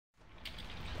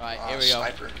Alright, here we go.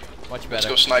 Sniper. Much better. Let's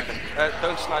go sniping.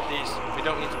 Don't snipe these. We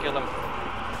don't need to kill them.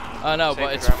 I know,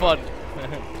 but it's fun.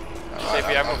 Save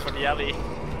your ammo for the alley.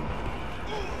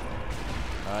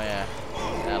 Oh yeah,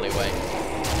 alleyway.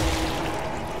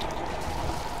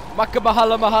 Maka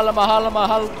mahala mahala mahala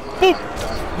mahal. Boom!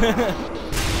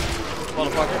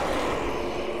 Motherfucker.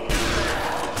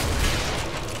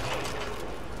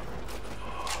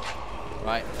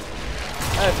 Right.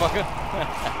 Hey, fucker.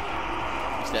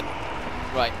 He's dead.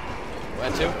 Right.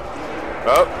 Where to?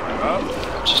 Oh.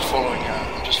 I'm just following.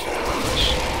 I'm just following this.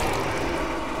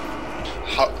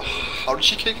 How did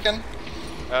she kick again?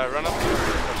 Run up.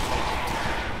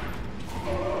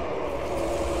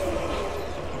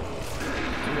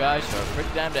 You guys are pretty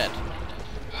damn dead.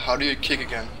 How do you kick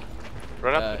again?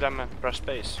 Run up to them and press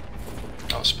space.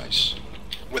 Oh, space.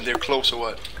 When they're close or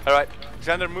what? Alright,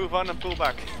 Xander, move on and pull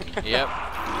back. Yep.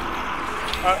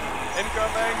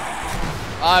 Incoming!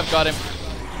 I've got him.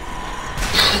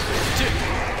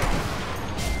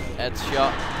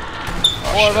 Headshot.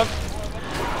 More of them.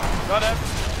 Got him!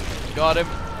 Got him.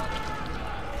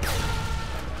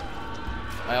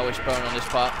 I always spawn on this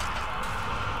part.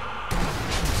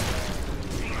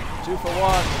 2 for 1.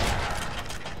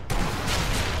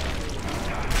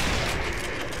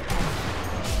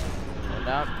 One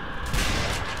down.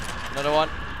 Another one.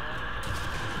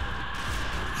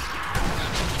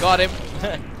 Got him.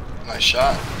 Nice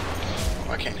shot.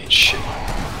 I can't hit shit.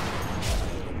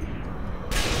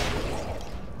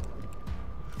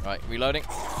 Right, reloading.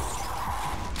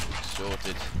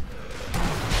 Sorted.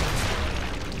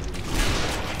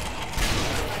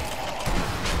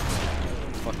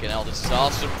 Fucking hell, this is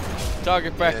awesome.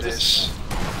 Target practice. Yeah, it is.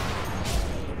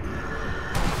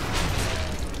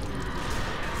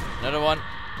 Another one.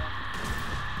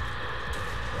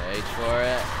 Wait for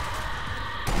it.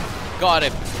 Got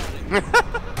him.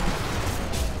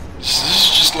 This is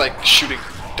just like shooting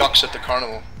ducks at the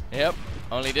carnival. Yep.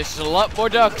 Only this is a lot more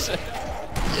ducks.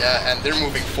 Yeah, and they're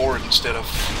moving forward instead of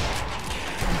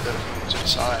moving to the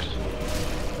side.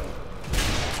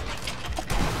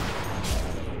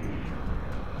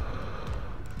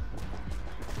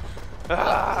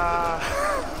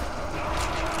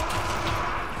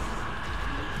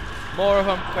 More of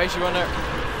them. Crazy runner.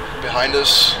 Behind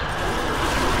us.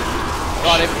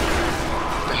 Got him.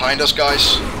 Behind us,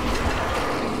 guys.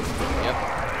 Yep.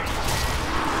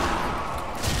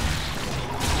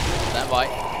 Stand by.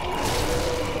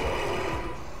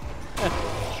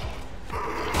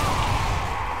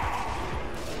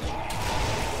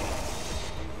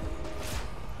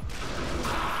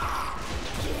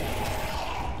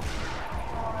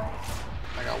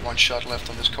 I got 1 shot left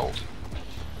on this Colt.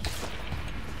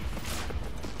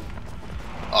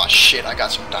 Oh shit, I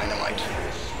got some dynamite. I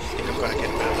think I'm gonna get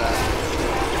rid of that.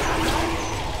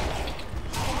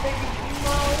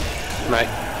 Right.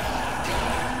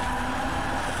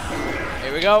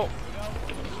 Here we go.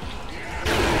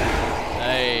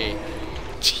 Hey.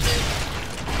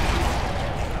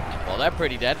 Well, they're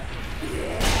pretty dead.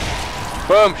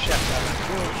 Boom! Boom,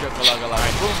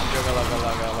 shakalaka-laka. Boom,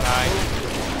 shakalaka-laka.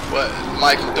 What,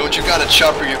 Michael, don't you got a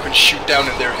chopper you can shoot down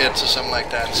in their heads or something like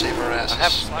that and save our asses? I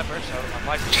have a sniper, so I'm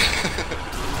like...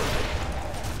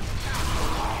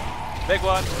 Big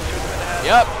one. Shoot for the head.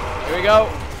 Yep. Here we go.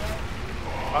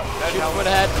 Oh, Shoot for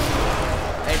the head.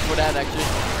 Aim for that, actually.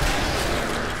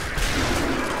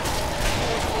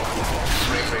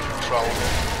 Frame rate control.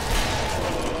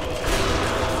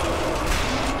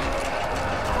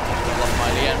 Lost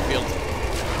my Lee Enfield.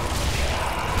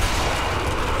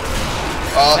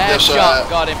 Oh, Bad there's shot.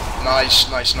 Got him. Nice.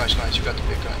 You got the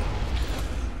big gun.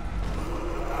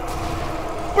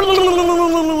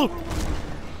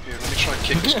 Here, let me try to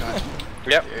kick this guy.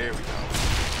 Yep. There we go.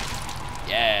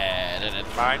 Yeah, did it.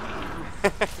 Mine.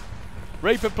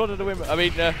 Rape and plunder the women. I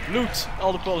mean, loot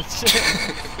all the bullets.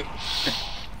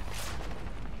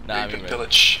 Nah, Rape and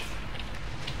pillage.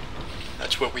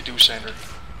 That's what we do, Xander.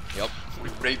 Yep. We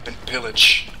rape and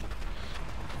pillage.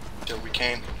 Till we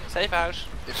can. Safe house.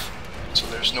 So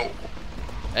there's no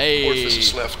Hey.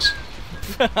 orifices left.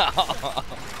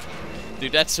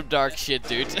 Dude, that's some dark shit,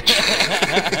 dude.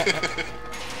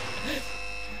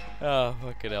 Oh,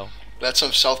 fucking hell. That's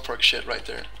some South Park shit right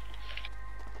there.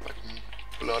 Fucking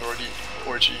blood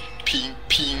orgy, peeing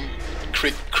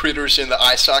critters in the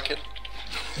eye socket.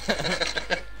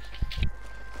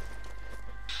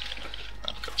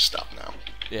 I'm gonna stop now.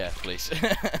 Yeah, please.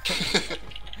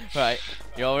 Right,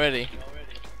 you all ready?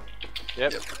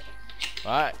 Yep.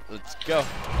 Alright, let's go.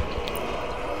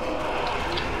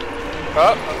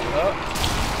 Oh.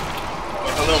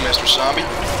 Hello, Mr. Zombie.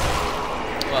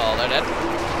 Well, they're dead.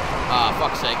 Ah,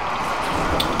 fuck's sake.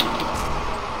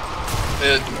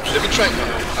 Let me try.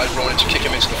 I wanted to kick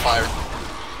him into the fire.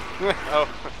 Oh.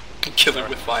 Kill him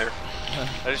with fire.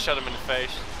 I just shot him in the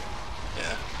face.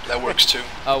 Yeah, that works too.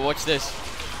 Oh, watch this.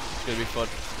 It's gonna be fun.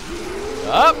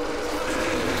 Up.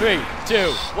 3,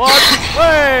 2, 1.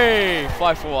 Way!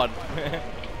 5 for 1.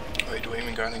 Wait, do I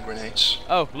even got any grenades?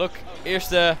 Oh, look. Here's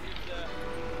the.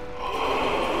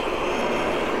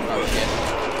 Oh shit.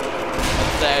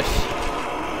 Upstairs.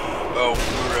 Oh,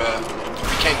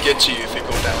 we can't get to you if you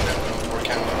go down there. Or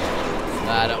can we?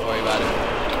 Nah, don't worry about it.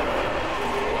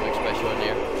 Nothing special in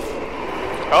here.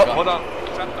 Oh, Got hold on.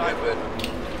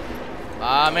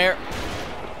 I'm here.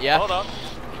 Yeah. Hold on.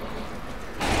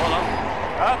 Hold on.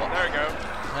 Ah, there we go.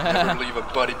 Never leave a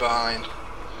buddy behind.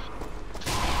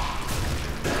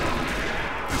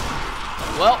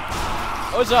 Well,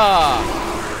 huzzah!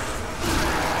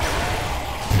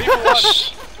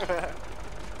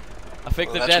 I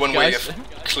think Well, the that's dead one way guys. of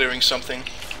clearing something.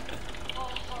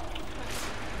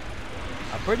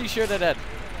 I'm pretty sure they're dead.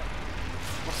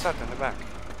 What's that in the back?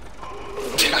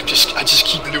 I just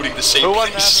keep looting the same Who won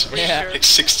place. that? Yeah. Like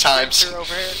 6 times.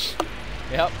 Over here.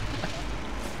 Yep.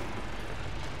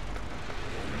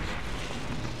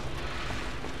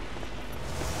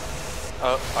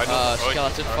 Oh, I know.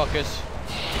 Skeleton fuckers.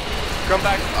 Come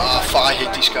back. Ah, I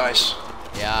hate these guys.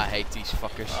 Yeah, I hate these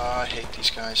fuckers. I hate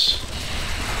these guys.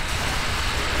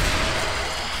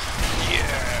 Yeah.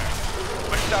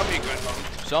 Where's zombie going?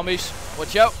 Zombies,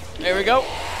 watch out. There we go.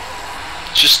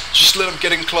 Just let them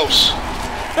get in close.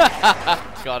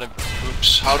 Got him.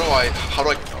 Oops. How do I? Oh,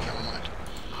 never mind.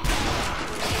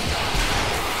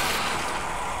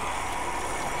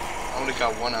 I only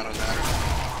got 1 out of that.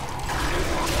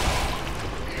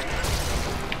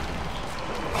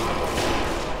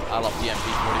 I love the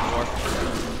MP44.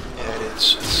 Yeah, it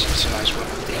is. It's a nice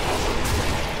weapon.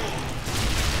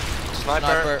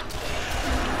 Sniper.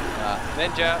 Ah,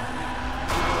 Ninja.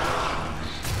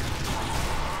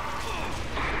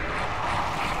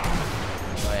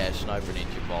 oh yeah, sniper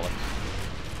needs your bollocks.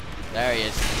 There he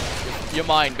is. You're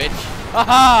mine, bitch.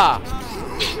 Haha!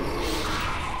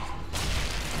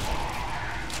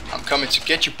 I'm coming to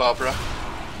get you, Barbara. 3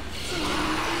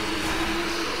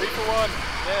 for 1.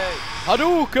 Yay.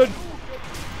 Hadouken!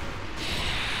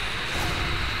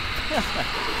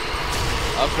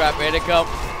 Oh crap, here they come.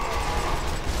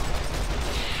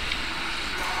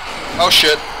 Oh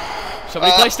shit.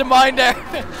 Somebody placed a mine there.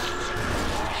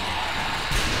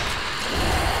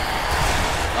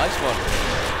 Nice one.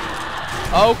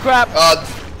 Oh crap. I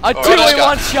oh, two I in got-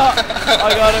 one shot.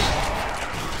 I got him.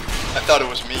 I thought it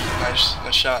was me. Nice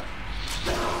shot.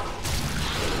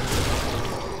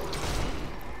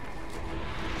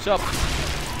 What's up?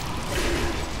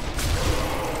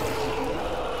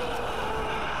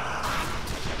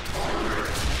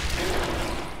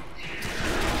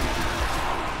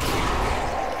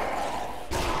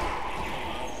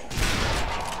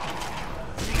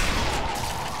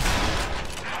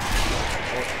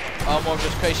 Oh, more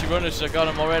just crazy runners. I got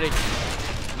him already.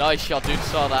 Nice shot, dude.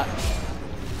 Saw that.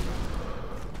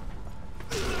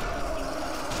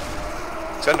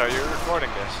 Xander, are you recording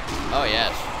this? Oh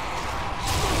yes.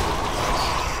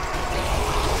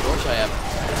 Of course I am.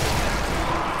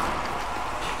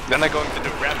 Then I'm going to do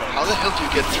Rambo. How the hell do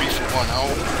you get 3 for 1? I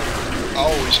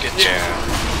always get 2.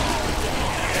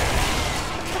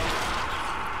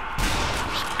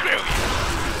 Screw you.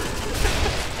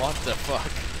 What the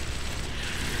fuck?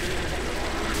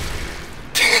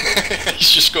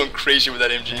 He's just going crazy with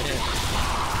that MG.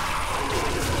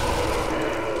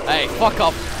 Hey, fuck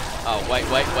off. Oh, wait.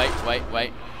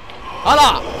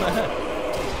 Hala!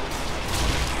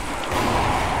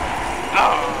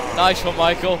 Oh. Nice one,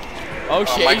 Michael. Oh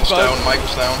shit, Michael's he's down,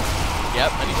 Michael's down.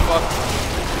 Yep, and he's fucked.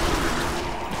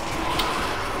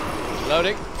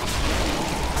 Loading.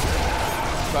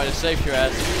 Try to save your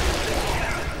ass.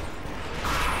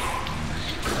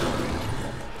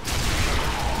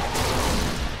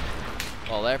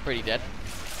 Well, they're pretty dead.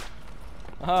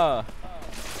 Aha.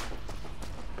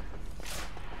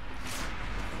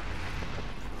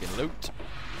 Fucking loot.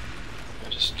 I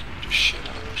just shit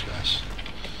out of those guys.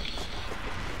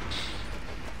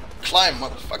 Climb,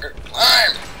 motherfucker,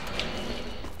 climb!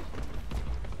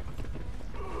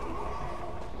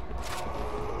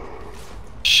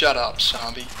 Shut up,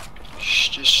 zombie.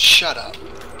 Just shut up.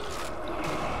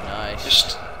 Nice.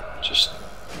 Just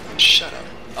shut up.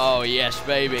 Oh yes,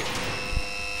 baby.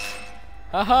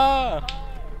 Haha.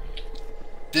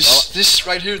 This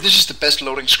right here, this is the best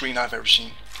loading screen I've ever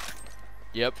seen.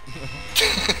 Yep.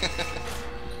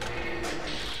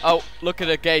 Oh, look at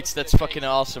the gates. That's fucking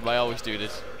awesome. I always do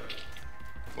this.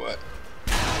 What?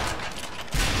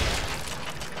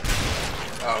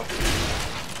 Oh.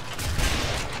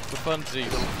 for funsies.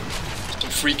 Some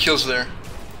free kills there.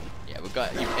 Yeah, we've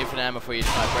got infinite ammo for your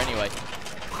sniper anyway.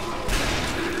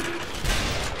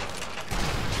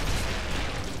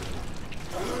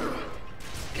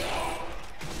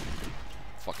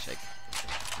 Fuck's sake.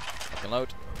 Fucking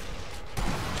load.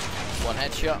 One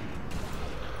headshot.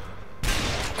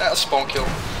 That's a spawn kill.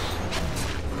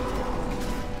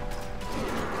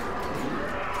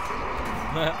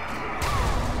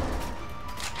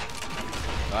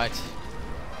 Right.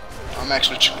 I'm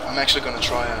actually gonna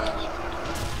try.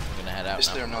 Gonna head out Is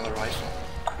now. there another rifle?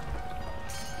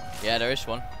 Yeah, there is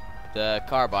one. The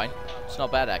carbine. It's not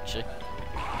bad actually.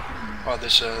 Oh,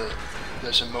 there's a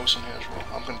Mosin here as well.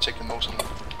 I'm gonna take the Mosin.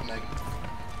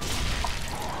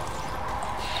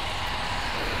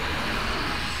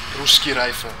 Ruski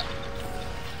rifle.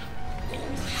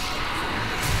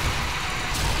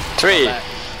 3, Not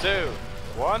 2,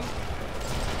 1.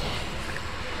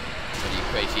 What are you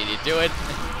crazy idiot doing?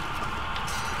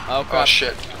 Oh crap. Oh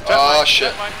shit. Jet Oh mine,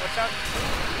 shit. jet mine, watch out.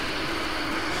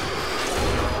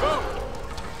 Boom.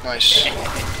 Nice.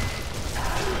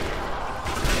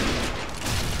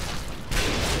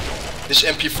 This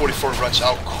MP44 runs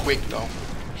out quick though.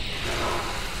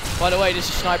 By the way, this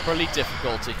is Sniper Elite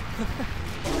difficulty.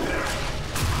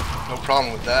 No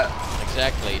problem with that.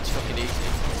 Exactly, it's fucking easy.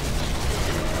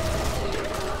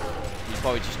 You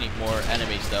probably just need more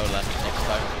enemies though, next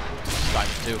time.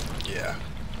 Times 2. Yeah.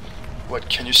 What,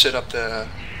 can you set up the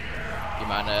The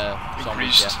amount of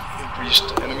zombies,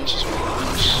 increased enemies as well?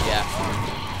 yeah.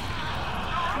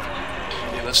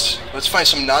 Yeah, let's find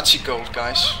some Nazi gold,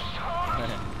 guys.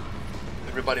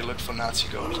 Everybody look for Nazi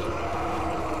gold.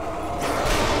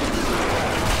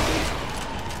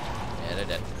 Yeah, they're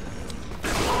dead.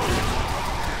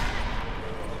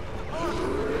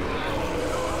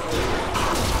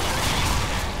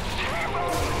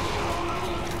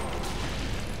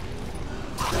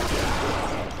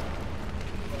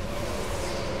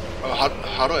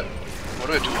 Oh, what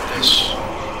do I do with this?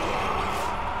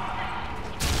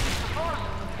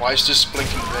 Why is this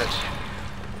blinking red?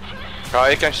 Oh,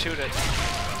 you can shoot it.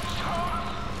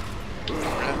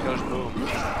 Red goes boom.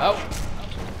 Oh!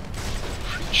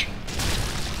 Preach.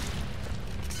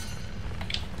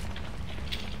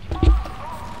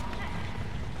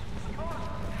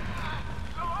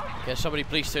 Can somebody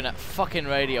please turn that fucking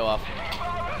radio off?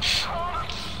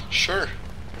 Sure.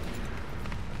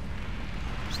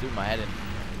 Just doing my head in.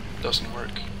 Doesn't work.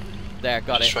 There,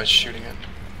 got Just it. try shooting it.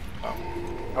 Oh.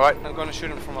 Alright, I'm gonna shoot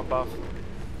him from above.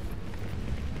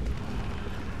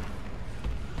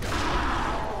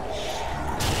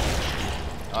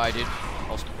 Alright, dude.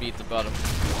 I'll be at the bottom.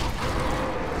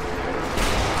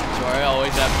 Sorry, I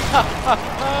always am.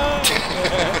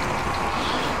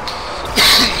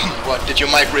 What, did you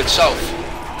migrate south?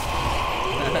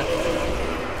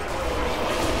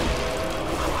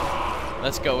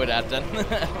 Let's go with that then.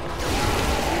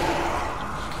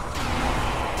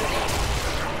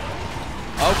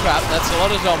 Oh crap, that's a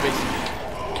lot of zombies.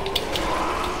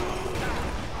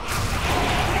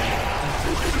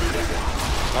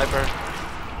 Sniper.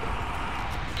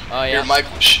 Oh yeah. Here, Mike,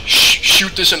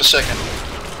 shoot this in a second.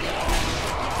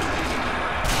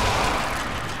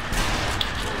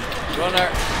 Runner.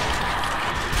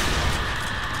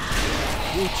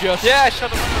 You just... Yeah, I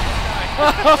shot him.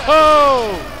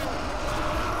 Oh!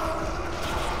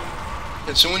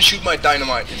 Can someone shoot my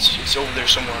dynamite? It's over there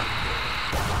somewhere.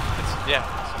 Yeah,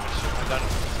 somebody shoot my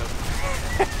dynamite.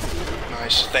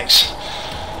 Nice, thanks.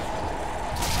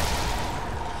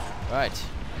 Right.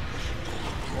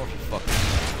 More fuck.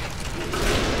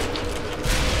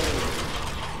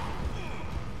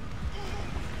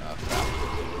 Oh crap.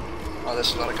 Oh,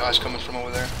 there's a lot of guys coming from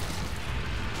over there.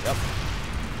 Yep.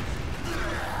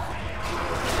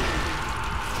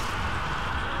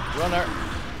 Runner.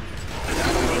 I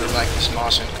don't really like this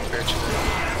Mosin compared to the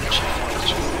Chief.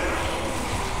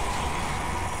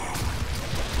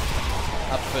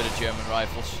 I prefer the German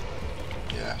rifles.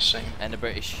 Yeah, same. And the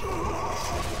British.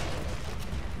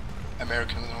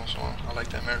 American also. I like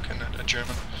the American and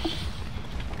German.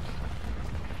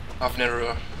 I've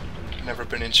never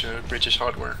been into British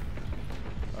hardware.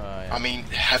 Yeah. I mean,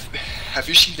 have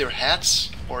you seen their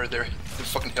hats or their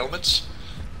fucking helmets?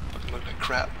 Fucking look like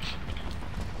crap.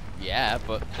 Yeah,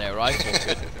 but their rifle's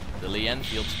good. The Lee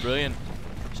Enfield's brilliant.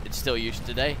 It's still used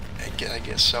today. I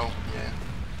guess so. Yeah.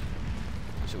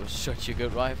 So it was such a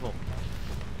good rifle.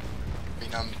 I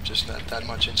mean, I'm just not that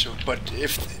much into it. But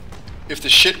if the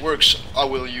shit works, I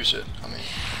will use it. I mean,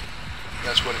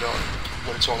 that's what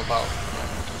it's all about.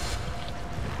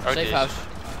 Safe house.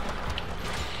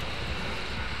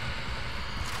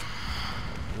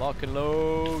 Lock and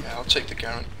load. Yeah, I'll take the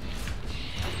Garand.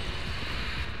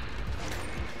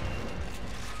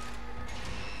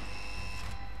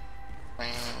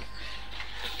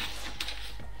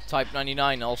 Type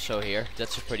 99 also here.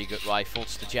 That's a pretty good rifle.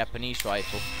 It's the Japanese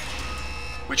rifle.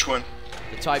 Which one?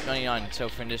 The Type 99. It's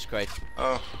over in this crate.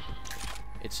 Oh.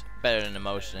 It's better than the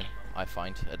Mosin, I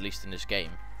find, at least in this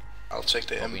game. I'll take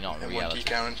the M1D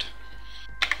current.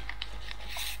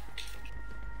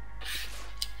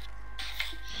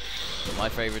 My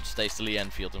favorite stays the Lee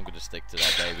Enfield. I'm gonna stick to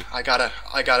that, baby. I got a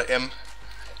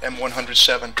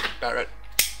M107 Barrett.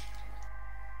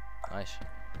 Nice.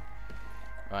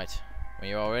 Right. When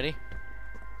you're all ready?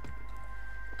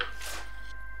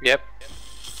 Yep.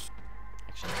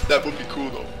 Excellent. That would be cool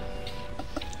though.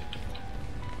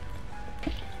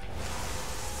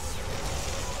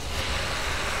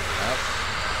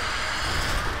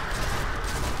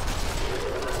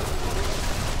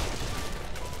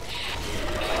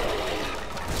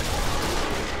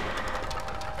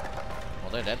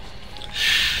 Well, they're dead.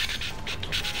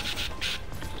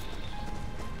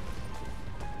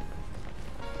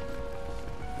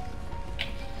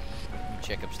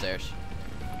 Check upstairs.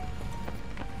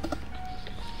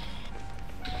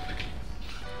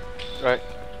 Right.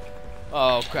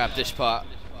 Oh crap, this part.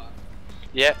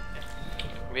 Yeah.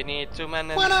 We need 2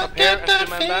 men up here and 2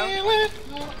 men down.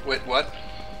 Wait, what?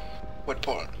 What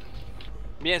part?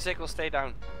 Me and Zick will stay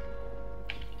down.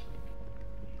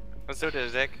 Let's do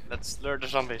this, Zick. Let's lure the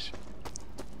zombies.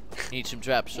 Need some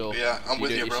traps, so Yeah, I'm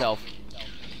with do you, it bro. yourself.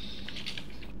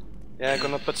 Yeah, I'm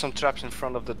gonna put some traps in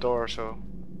front of the door, so...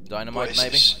 Dynamite, Boy,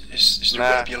 maybe? Is there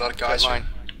gonna be a lot of guys here?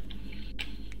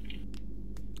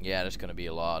 Yeah, there's gonna be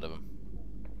a lot of them.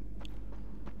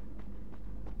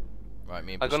 Right,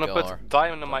 me and I'm gonna Pascal put are.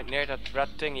 dynamite near that red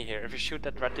thingy here. If you shoot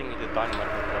that red thingy, the dynamite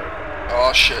will go.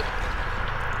 Oh shit.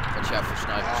 Watch out for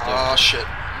snipers too. Oh shit.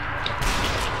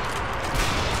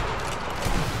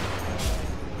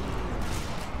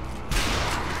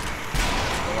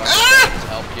 To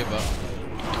help you, but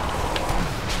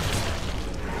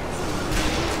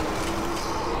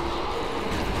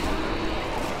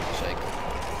sake.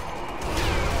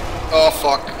 Oh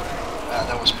fuck.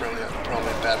 That was probably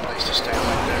a bad place to stand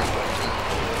right there, but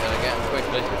Gotta get him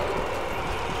quickly.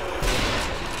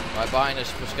 Right behind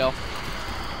us, Pascal.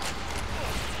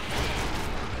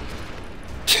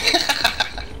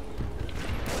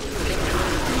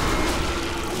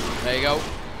 There you go.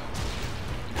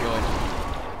 Enjoy.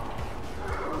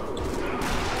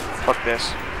 Fuck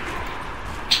this.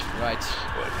 Right.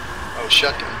 what? Oh,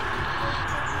 shotgun.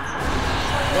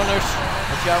 Runners,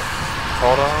 watch out.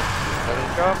 Hold on. Let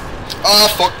him go. Oh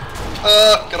fuck.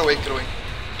 Get away, get away.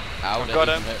 Ow, that got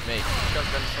didn't him. hurt me.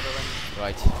 Shotgun for the win.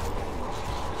 Right.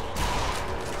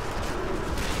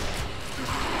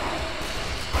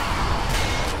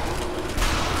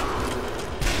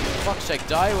 Fuck's sake,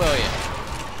 die, will you?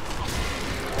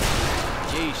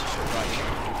 Jesus Christ.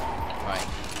 Right.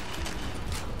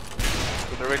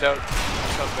 To the readout.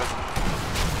 Shotgun.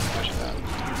 Imagine that.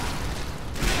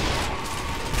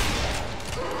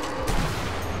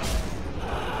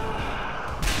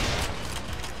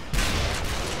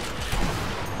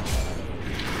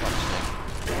 Fuck's sake.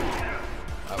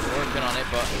 We're working on it,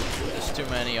 but there's too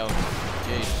many of them.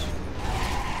 Jesus.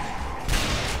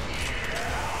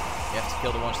 You have to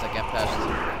kill the ones that get past.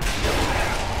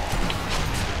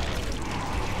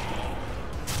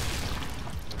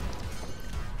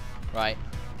 Right.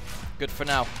 Good for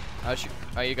now. How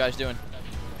are you guys doing?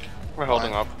 We're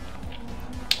holding up.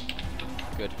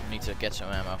 Good. We need to get some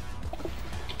ammo.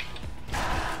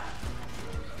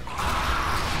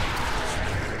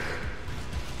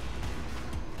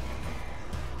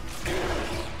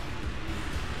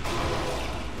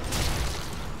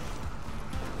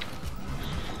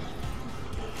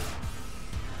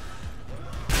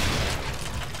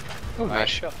 Oh, Right. nice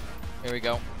shot. Here we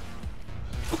go.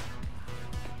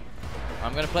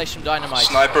 I'm gonna play some dynamite.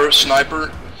 Sniper,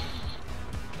 sniper.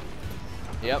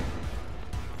 Yep.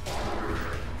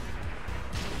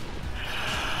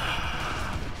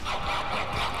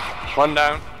 One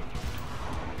down.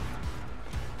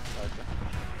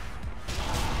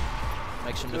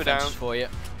 Make some Two defenses down. for you.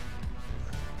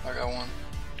 I got one.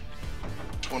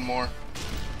 One more.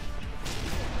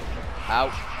 Ow.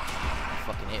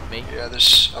 Fucking hit me. Yeah,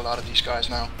 there's a lot of these guys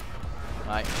now.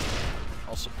 Right.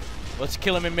 Also, let's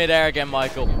kill him in midair again,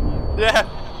 Michael. Yeah.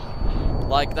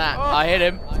 Like that. Oh. I hit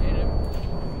him.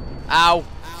 Ow.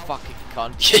 Fucking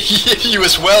cunt. You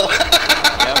as well.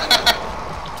 Yep.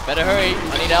 Better hurry.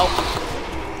 I need help.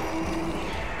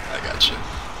 I got you.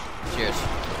 Cheers.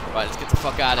 Right, let's get the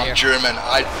fuck out of here. I'm German.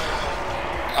 I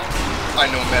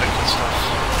know medical stuff.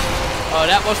 Oh,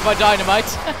 that was my dynamite.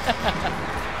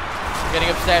 Getting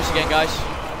upstairs again, guys.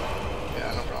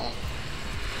 Yeah, no problem.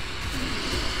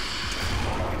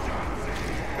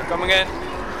 They're coming in.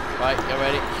 Right, get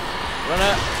ready.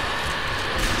 Runner.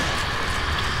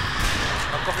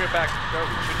 I'll cover your back. Go.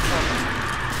 Shoot the front.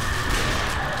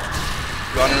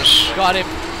 Runners. Got him.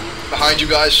 Behind you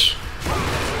guys.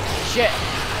 Shit.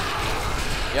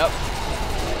 Yep.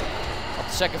 Up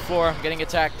the second floor. I'm getting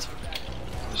attacked.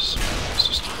 This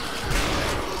is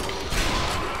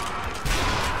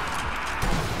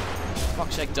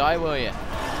Fuck's sake, die, will you?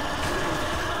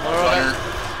 runner.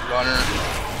 Runner.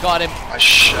 Got him. I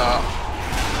shot.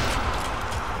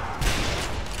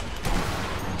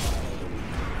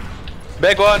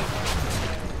 Big one.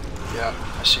 Yeah,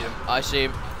 I see him. I see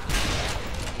him.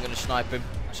 I'm gonna snipe him.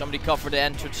 Somebody cover the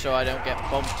entrance so I don't get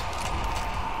bumped.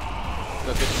 Got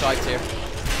good sight here.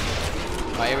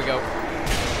 Alright, here we go.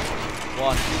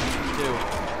 1,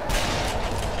 2.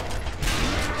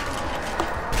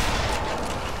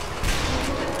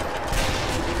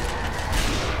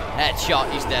 Headshot,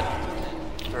 he's dead.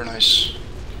 Very nice.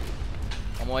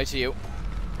 On my way to you.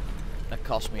 That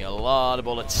cost me a lot of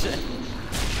bullets.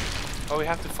 Oh, we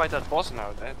have to fight that boss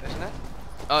now, isn't it?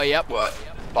 Oh, yep. What?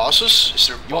 Bosses? Is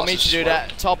there bosses? You want me to do as well?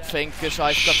 that top thing because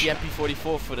I've got the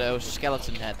MP44 for those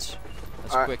skeleton heads.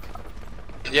 That's quick.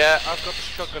 Yeah, I've got the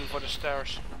shotgun for the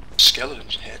stairs. Skeleton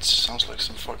heads. Sounds like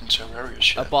some fucking Terraria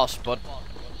shit. A boss, but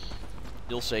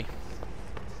you'll see.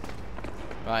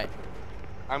 Right.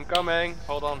 I'm coming.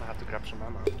 Hold on, I have to grab some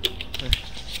ammo.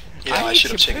 Yeah, I need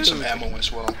should have some taken some food. ammo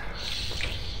as well.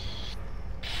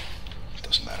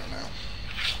 Doesn't matter now.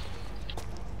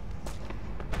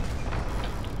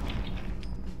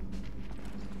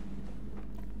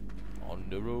 On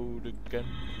the road again.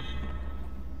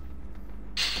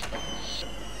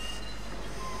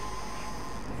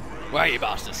 Where are you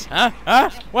bastards? Huh? Huh?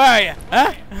 Where are you?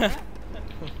 Huh?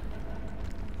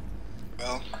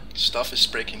 Well, stuff is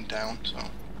breaking down, so...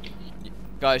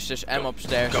 Guys, there's ammo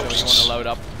upstairs, so you want Ghosts. to load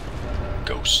up.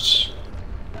 Ghosts.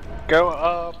 Go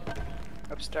up.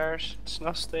 Upstairs. It's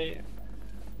nasty.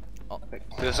 Oh.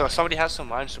 Somebody has some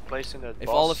mines to place in the If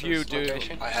all of you do,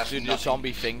 location. I have do the nothing.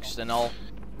 zombie things, then I'll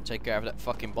take care of that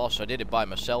fucking boss. I did it by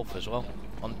myself as well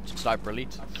on Sniper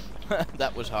Elite.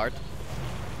 That was hard.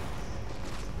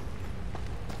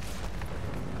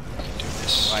 Do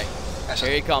this. Right, As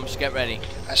here a, he comes. Get ready.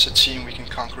 as a team, we can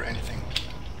conquer anything.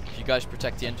 If you guys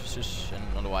protect the entrances and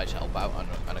otherwise help out,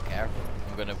 I don't care.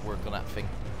 I'm gonna work on that thing.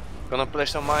 Gonna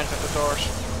place some mines at the doors.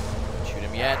 Shoot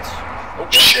him yet. Oh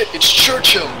shit, it's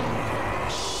Churchill!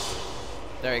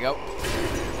 There you go.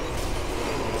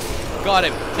 Got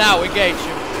him. Now engage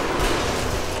him.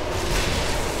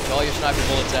 Get all your sniper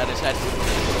bullets at his head.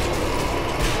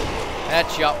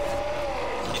 Headshot.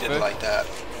 He didn't like that.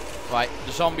 Right,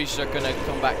 the zombies are gonna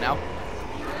come back now.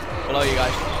 Below you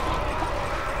guys.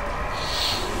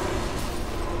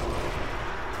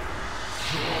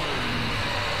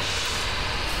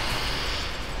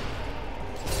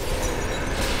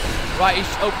 Right,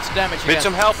 he's open to damage again. Need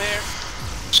some help here.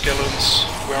 Skeletons,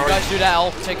 where You are guys you? do that,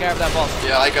 I'll take care of that boss.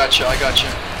 Yeah, I got you, I got you.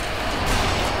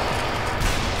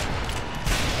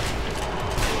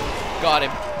 Got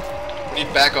him. We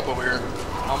need backup over here.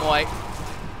 On my way.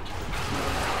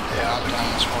 Yeah, I'm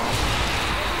down as well.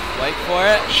 Wait for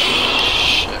it.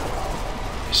 Shit.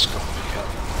 He's gonna be up.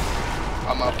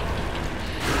 I'm up.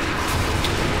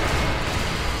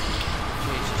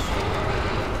 Jesus.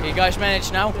 Can you guys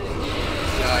manage now?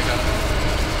 Yeah, I got it.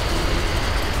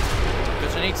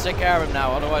 Because I need to take care of him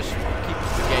now, otherwise I'll keep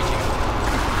engaging him.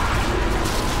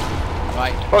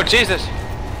 Right. Oh Jesus!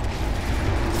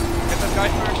 Get that guy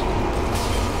first.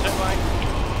 Zip line.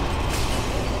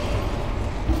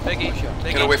 Biggie.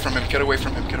 Biggie. Get away from him, get away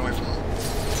from him, get away from him.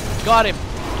 Got him.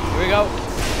 Here we go.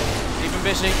 Keep him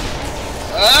busy.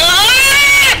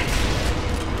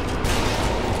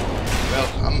 Well,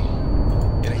 I'm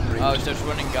getting raped. Oh, he's just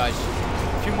running, guys.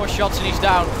 A few more shots and he's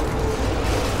down.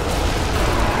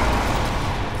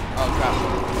 Oh crap.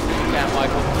 You can't,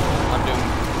 Michael. I'm doomed.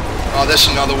 Oh, there's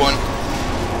another one.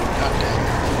 God damn.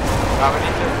 Now we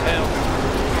need to tail.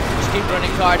 Just keep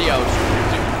running cardios.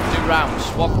 Do rounds.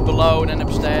 Walk below and then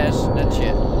upstairs. That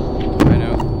shit. I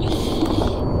know.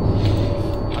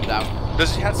 I'm down.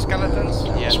 Does he have skeletons?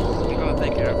 Yeah. I'm gonna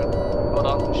take care of it. Hold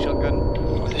on,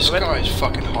 shotgun. This guy is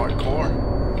fucking hardcore.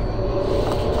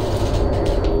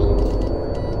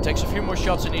 Takes a few more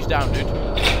shots and he's down, dude.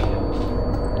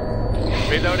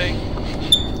 Reloading.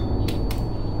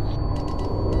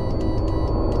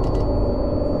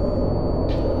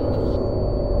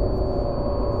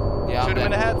 Yeah, Shoot I'm him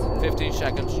in the dead. head. 15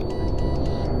 seconds.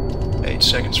 8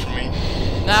 seconds for me.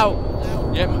 Now!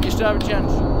 Yeah, you still have a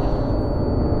chance.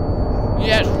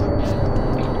 Yes!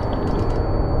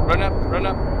 Run up, run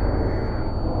up.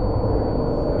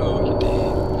 Oh, you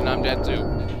did. And I'm dead too.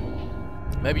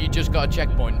 Maybe you just got a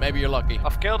checkpoint. Maybe you're lucky.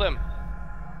 I've killed him.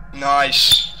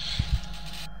 Nice.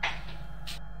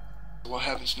 What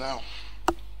happens now?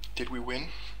 Did we win?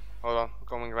 Hold on,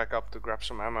 coming back up to grab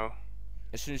some ammo.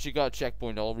 As soon as you got a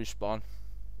checkpoint, I'll respawn.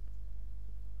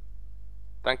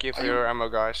 Thank you for your ammo,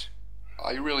 guys.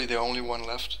 Are you really the only one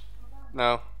left?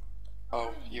 No.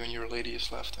 Oh, you and your lady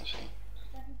is left, I see.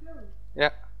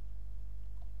 Ja.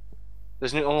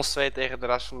 Dus nu ons twee tegen de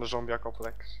rest van de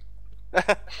zombie-complex.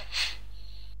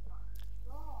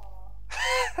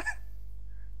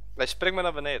 Nee, spring maar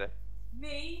naar beneden.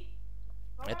 Nee.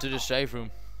 Head to the save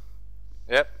room.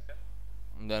 Yep.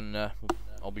 And then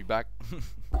I'll be back.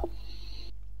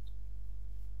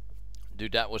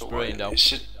 Dude, that was brilliant though.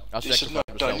 Is it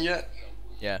not done yet?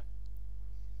 Yeah.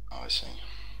 Oh, I see.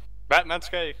 Batman's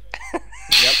cave.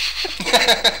 Yep.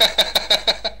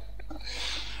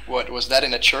 What, was that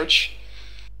in a church?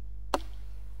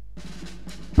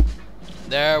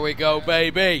 There we go,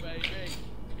 baby.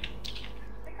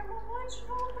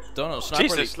 Donald, sniper.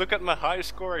 Jesus, look at my high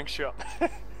scoring shot.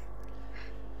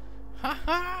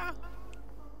 Haha.